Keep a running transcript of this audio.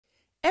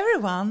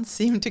Everyone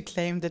seems to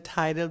claim the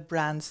title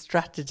brand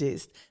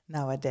strategist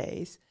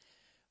nowadays.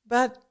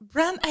 But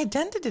brand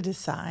identity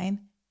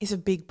design is a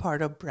big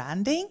part of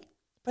branding,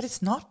 but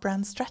it's not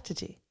brand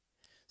strategy.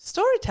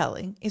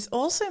 Storytelling is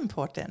also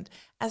important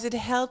as it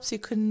helps you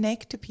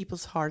connect to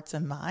people's hearts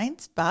and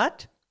minds,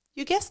 but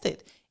you guessed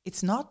it,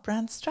 it's not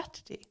brand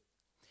strategy.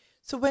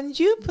 So when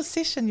you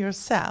position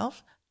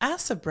yourself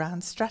as a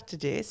brand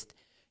strategist,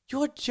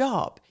 your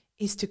job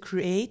is to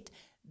create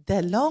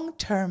the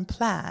long-term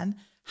plan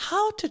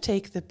how to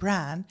take the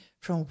brand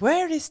from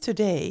where it is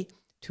today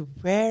to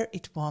where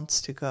it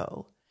wants to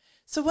go.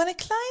 So when a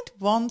client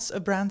wants a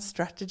brand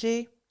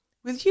strategy,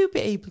 will you be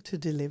able to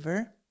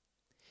deliver?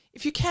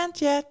 If you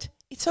can't yet,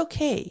 it's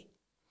okay.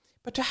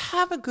 But to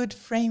have a good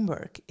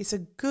framework is a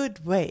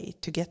good way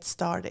to get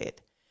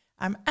started.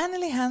 I'm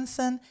Anneli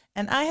Hansen,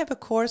 and I have a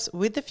course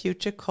with the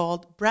future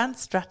called Brand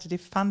Strategy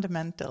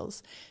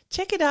Fundamentals.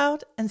 Check it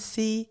out and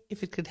see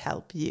if it could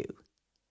help you.